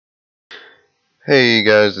Hey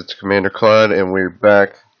guys, it's Commander Clyde, and we're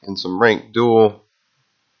back in some ranked duel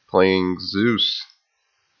playing Zeus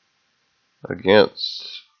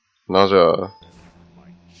against Naja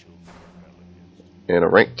in a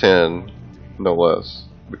rank 10, no less,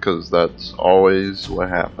 because that's always what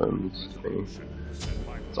happens to me.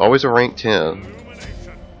 It's always a rank 10.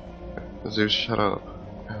 Zeus, shut up.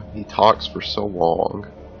 He talks for so long.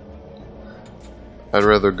 I'd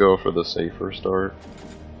rather go for the safer start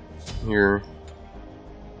here.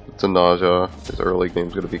 It's a Naja. His early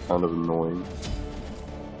game's gonna be kind of annoying.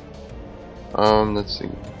 Let's see.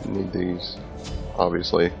 Need these.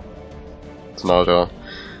 Obviously. It's Naja.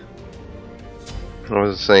 I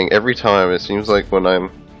was saying, every time it seems like when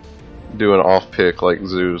I'm doing off pick like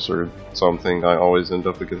Zeus or something, I always end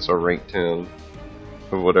up against a rank 10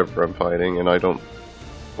 of whatever I'm fighting, and I don't.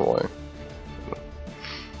 Why?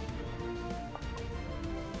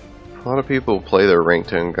 A lot of people play their rank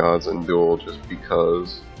 10 gods in duel just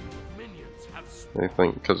because they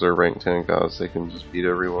think because they're rank 10 gods they can just beat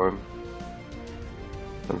everyone.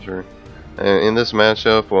 I'm sure. And in this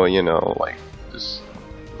matchup, well, you know, like, just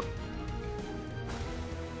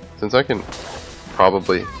since I can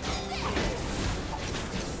probably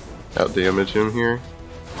out damage him here.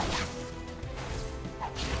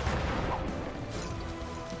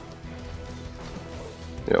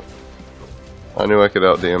 Yep. I knew I could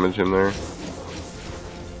out damage him there.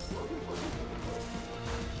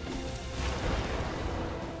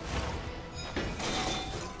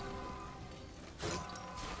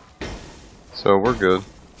 So we're good.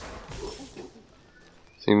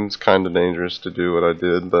 Seems kinda dangerous to do what I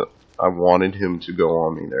did, but I wanted him to go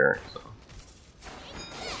on me there, so.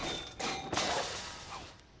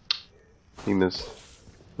 He missed.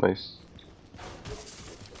 Nice.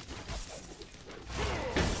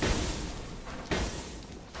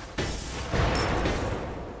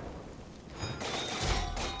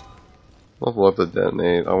 Level up the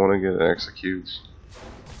detonate. I want to get executes.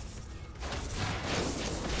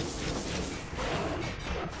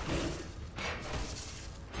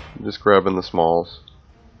 I'm just grabbing the smalls.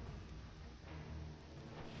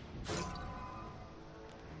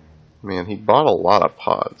 Man, he bought a lot of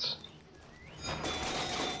pods.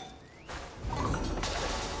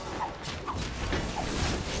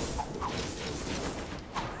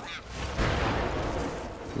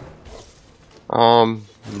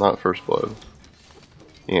 Not first blood.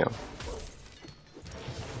 Yeah.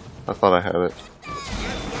 I thought I had it.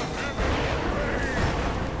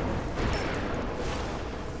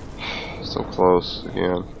 So close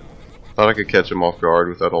again. Thought I could catch him off guard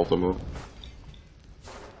with that ultimate.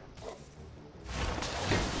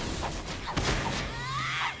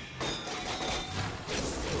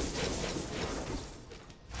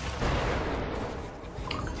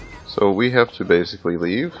 So we have to basically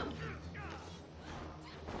leave.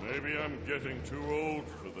 Maybe I'm getting too old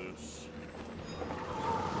for this.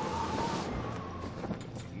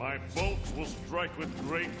 My bolts will strike with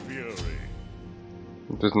great fury.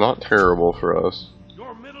 It is not terrible for us,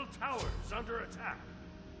 Your middle tower is under attack.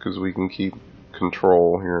 because we can keep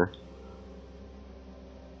control here.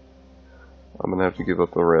 I'm gonna have to give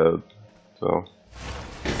up the red, so.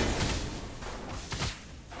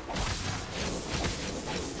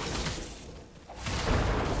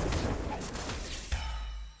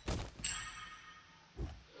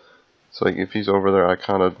 It's like if he's over there, I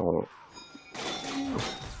kind of don't.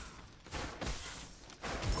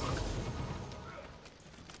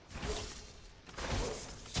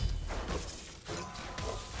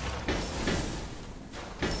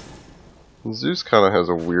 Zeus kind of has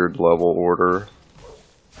a weird level order.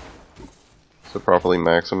 To properly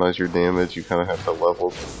maximize your damage, you kind of have to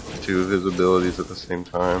level 2 of his abilities at the same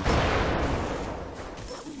time.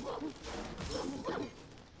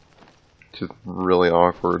 Just really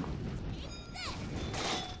awkward.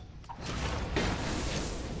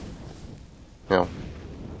 Yeah.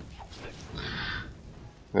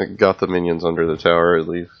 I got the minions under the tower at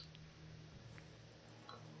least.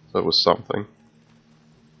 That was something.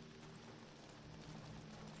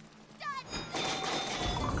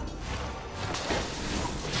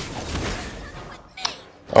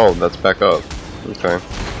 Oh, that's back up. Okay.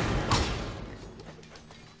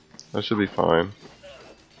 That should be fine.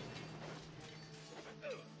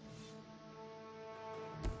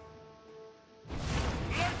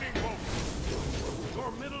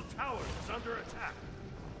 Your middle tower is under attack.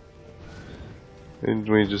 And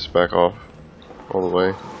we just back off all the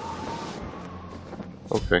way.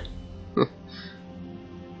 Okay.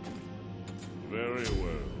 Very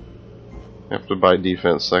well. Have to buy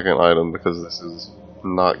defense second item because this is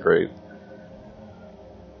not great.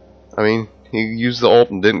 I mean, he used the ult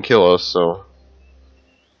and didn't kill us, so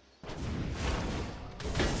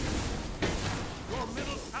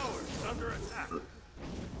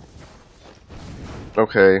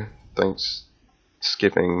Okay, thanks.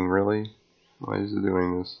 Skipping, really? Why is it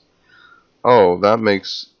doing this? Oh, that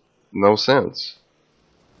makes no sense.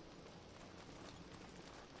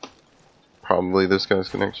 Probably this guy's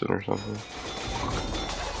connection or something.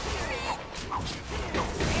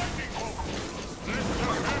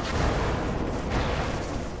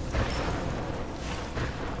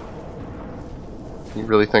 You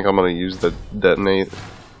really think I'm gonna use the detonate?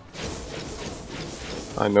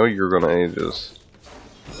 I know you're gonna Aegis.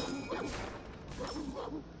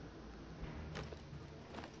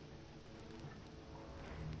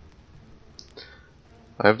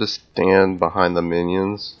 I have to stand behind the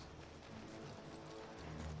minions.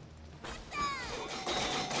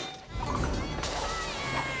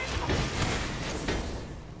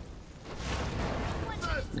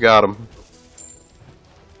 Got him.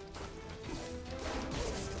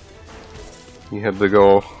 He had to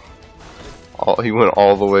go. He went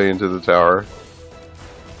all the way into the tower.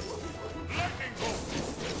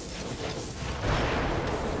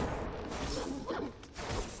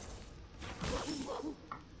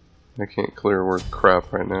 I can't clear worth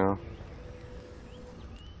crap right now.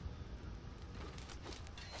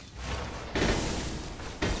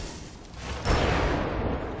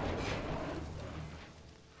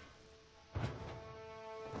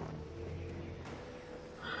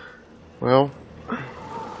 Well,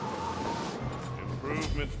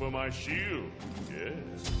 Improvements for my shield.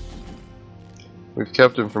 Yes. we've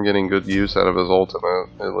kept him from getting good use out of his ultimate,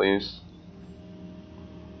 at least.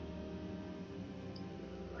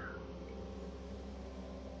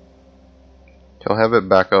 He'll have it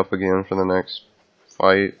back up again for the next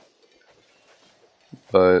fight,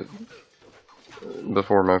 but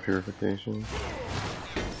before my purification.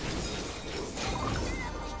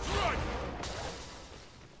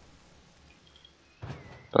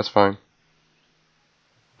 That's fine.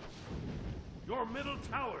 Your middle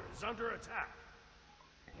tower is under attack.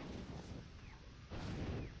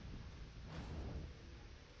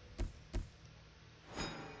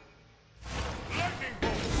 Lightning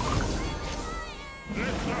bolt.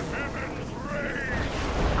 Let the heavens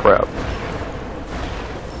rain. Crap.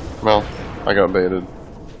 Well, I got baited.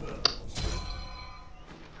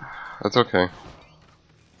 That's okay.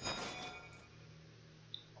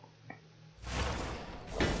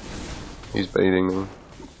 He's baiting me.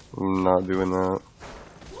 I'm not doing that.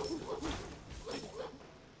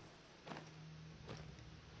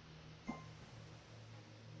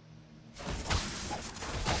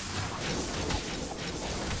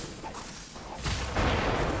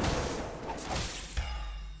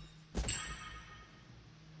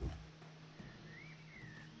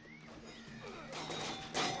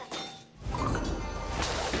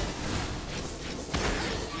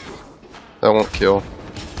 That won't kill.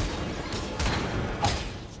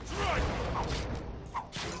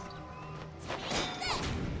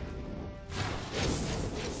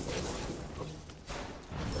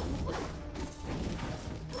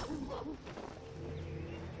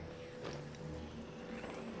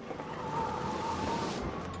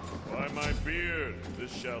 By my beard,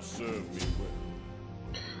 this shall serve me well.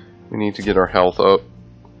 We need to get our health up.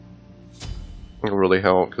 It'll really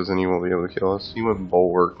help, because then he won't be able to kill us. He went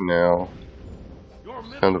bulwark now.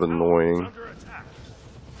 It's kind of annoying.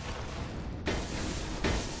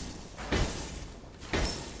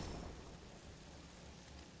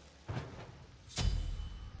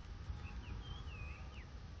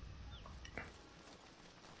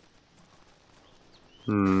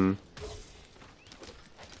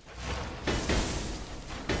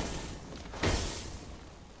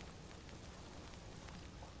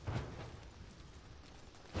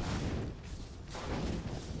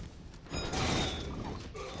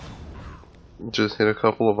 Just hit a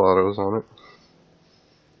couple of autos on it.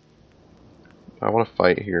 I want to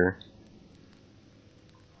fight here.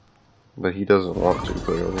 But he doesn't want to,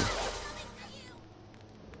 clearly.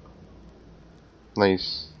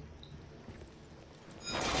 Nice.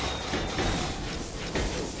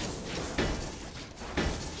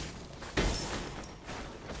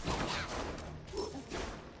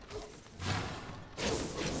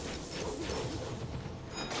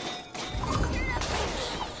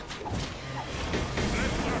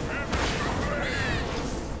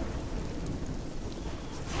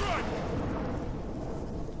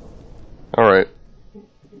 Alright.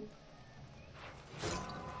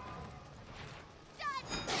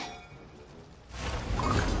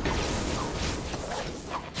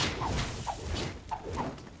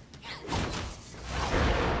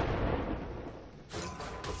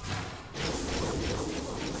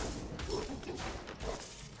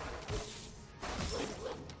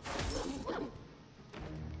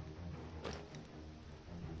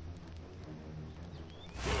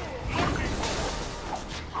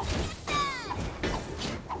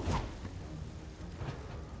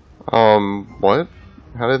 What?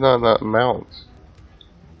 How did that not mount?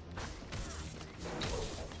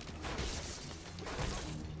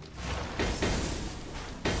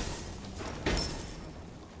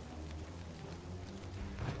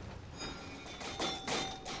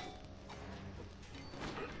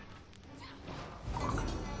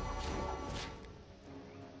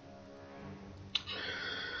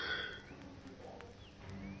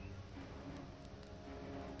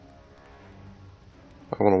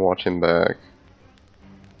 I want to watch him back.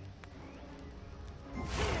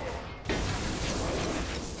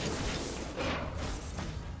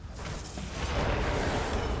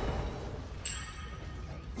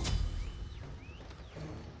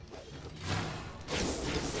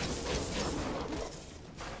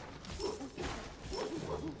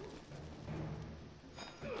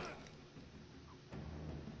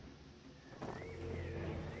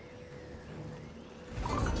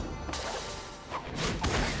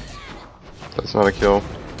 That's not a kill.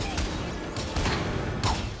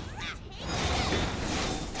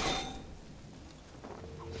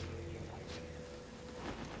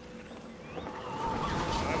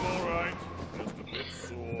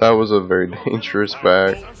 That was a very dangerous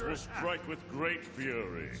back. Will strike with great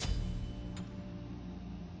fury.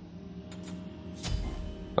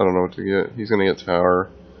 I don't know what to get. He's gonna get tower.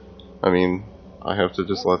 I mean, I have to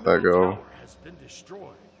just let that go.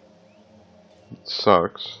 It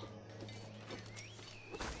sucks.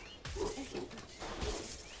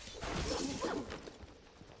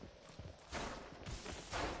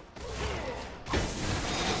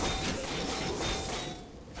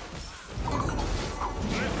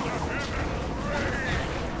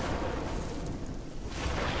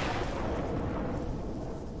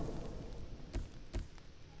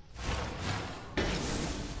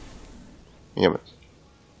 Damn it.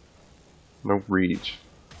 No reach.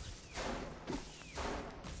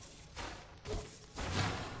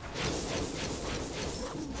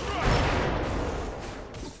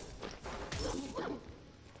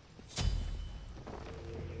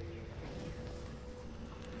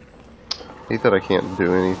 I hate that I can't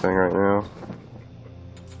do anything right now.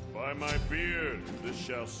 By my beard, this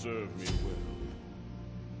shall serve me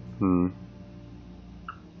well.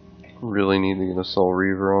 Really need to get a Soul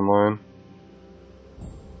Reaver online.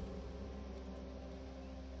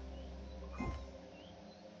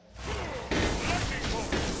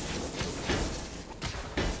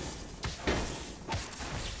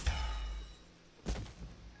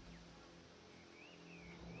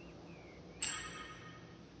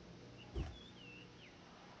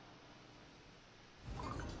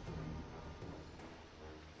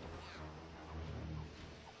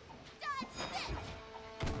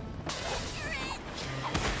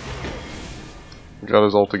 Got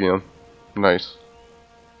his ult again. Nice.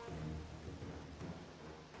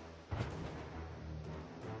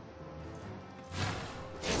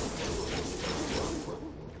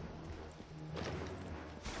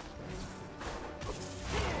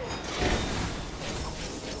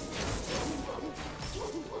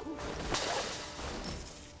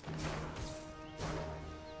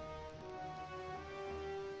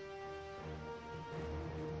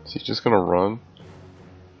 Is he just gonna run?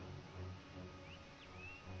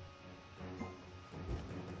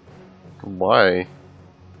 Why?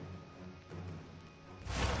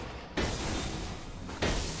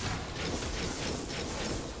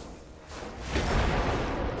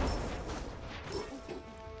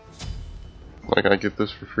 Like, I get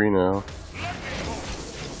this for free now.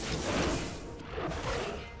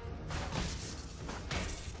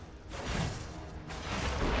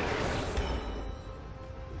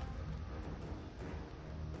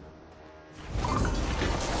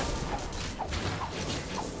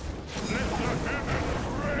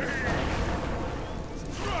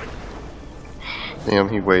 Damn,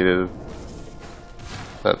 he waited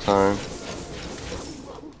that time.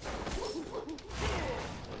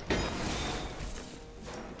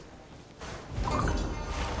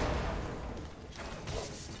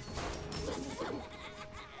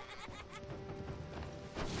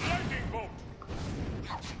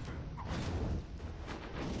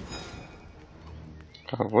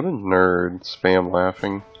 God, what a nerd. Spam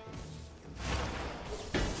laughing.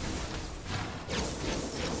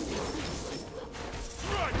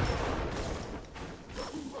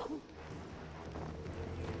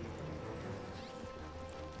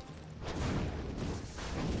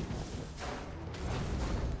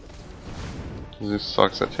 Zeus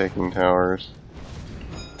sucks at taking towers.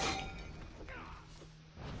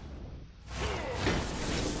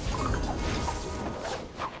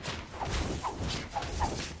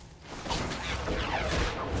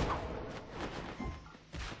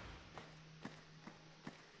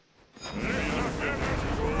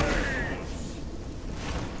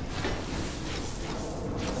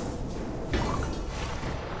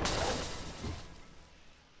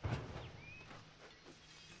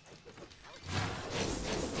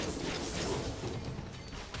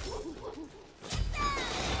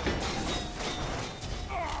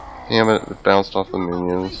 Damn it, it bounced off the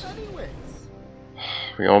minions.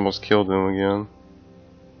 We almost killed him again.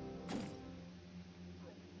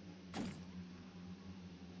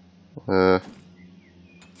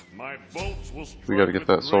 My bolts will We gotta get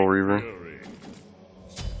that Soul Reaver. fury.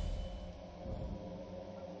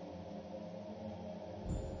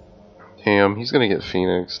 Damn, he's gonna get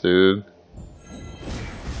Phoenix, dude.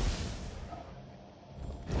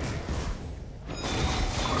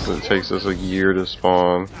 So it takes us a year to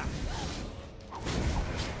spawn.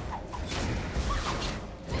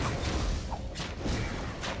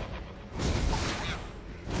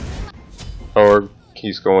 Or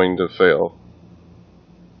he's going to fail.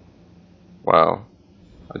 Wow.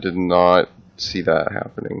 I did not see that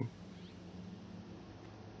happening.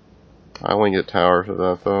 I only get tower for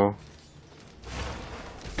that though.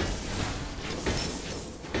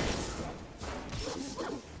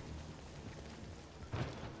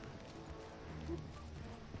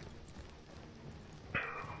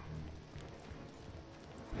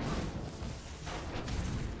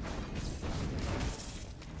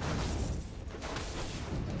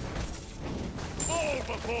 Fall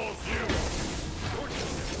before Zeus! Your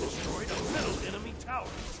team has destroyed a middle enemy tower.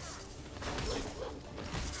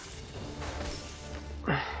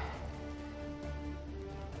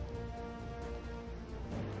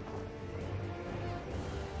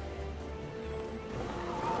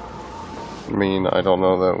 I mean, I don't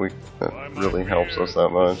know that that really helps us that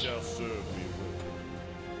much. Shall serve me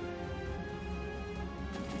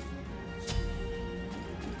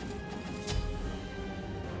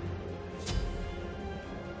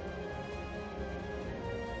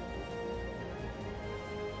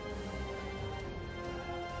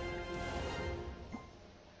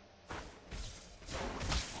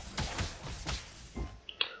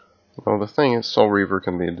Well, the thing is, Soul Reaver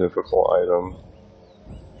can be a difficult item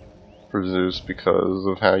for Zeus because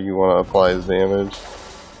of how you want to apply his damage.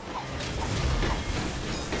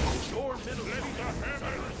 Your middle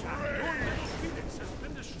Phoenix has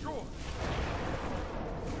been destroyed.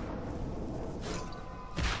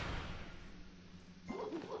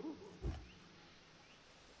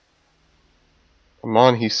 Come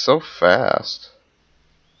on, he's so fast.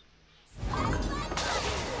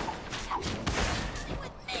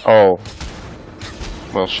 Oh.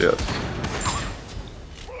 Well, shit.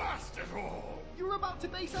 Blast it all! You were about to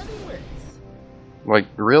base anyways. Like,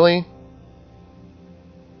 really?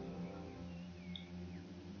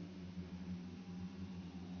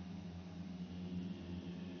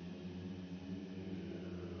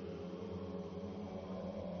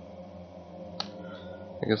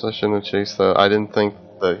 I guess I shouldn't have chased that. I didn't think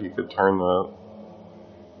that he could turn that.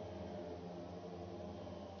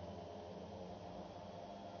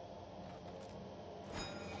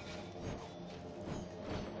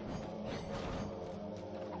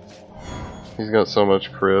 He's got so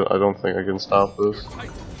much crit, I don't think I can stop this.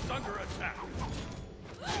 Titan's under attack.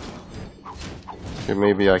 Okay,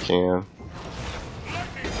 maybe I can.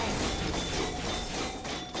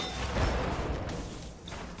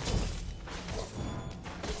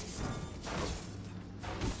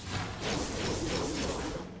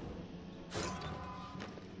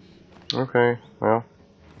 Okay, well.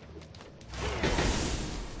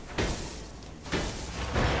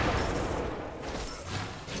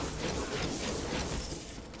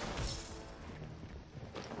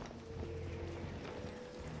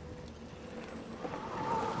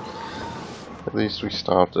 At least we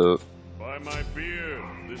stopped it. By my beard,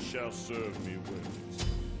 this shall serve me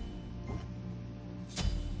well.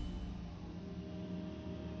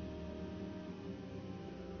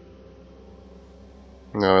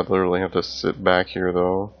 Now I literally have to sit back here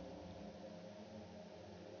though.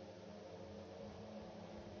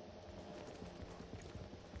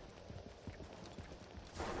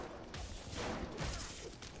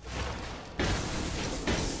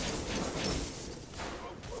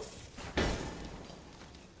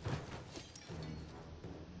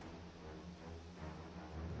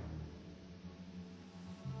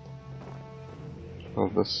 Oh,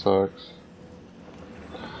 this sucks.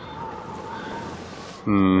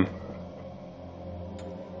 I'm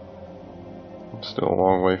still a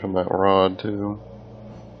long way from that rod too.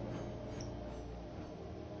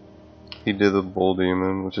 He did the bull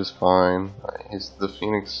demon, which is fine. The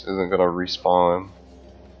Phoenix isn't gonna respawn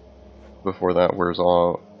before that wears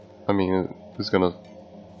off. I mean, it's gonna.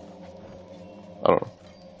 I don't know.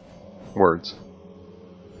 Words.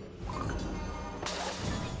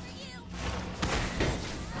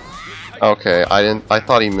 Okay, I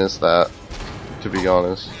thought he missed that, to be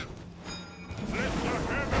honest.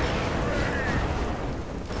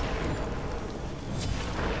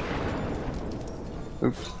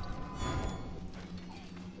 Oops.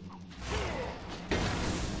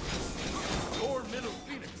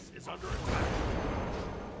 under attack.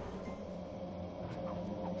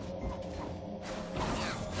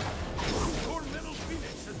 Your middle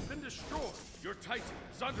phoenix has been destroyed. Your titan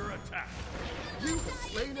is under attack. You have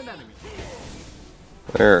slain an enemy.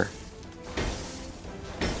 There.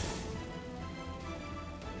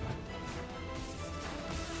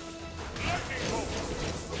 Lightning bolt.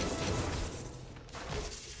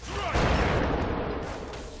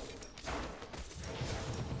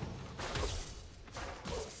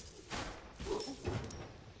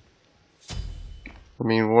 I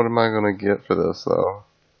mean, what am I gonna get for this, though?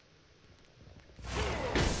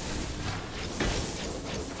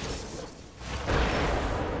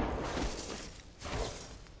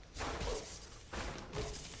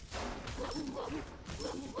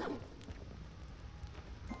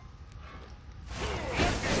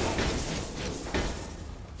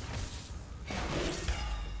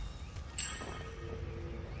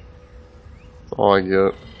 That's all I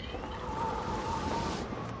get.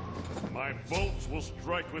 My bolts will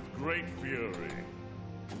strike with great fury.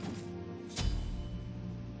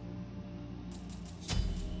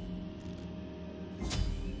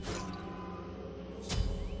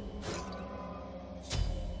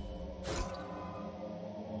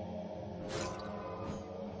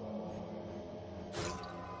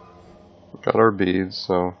 Got our beads,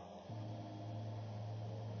 so.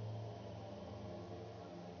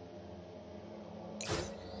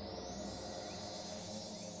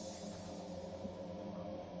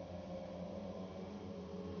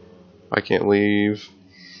 I can't leave,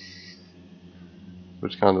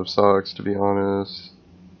 which kind of sucks, to be honest.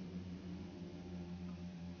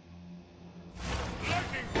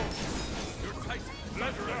 Lightning bolt. Your titan is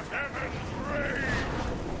under attack.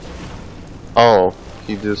 Oh,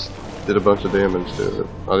 he just did a bunch of damage to it.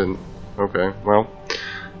 I didn't. Okay, well,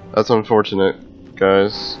 that's unfortunate,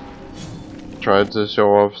 guys. Tried to show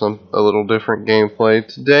off a little different gameplay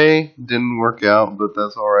today. Didn't work out, but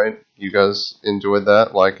that's alright. You guys enjoyed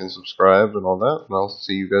that, like and subscribe and all that, and I'll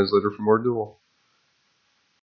see you guys later for more Duel.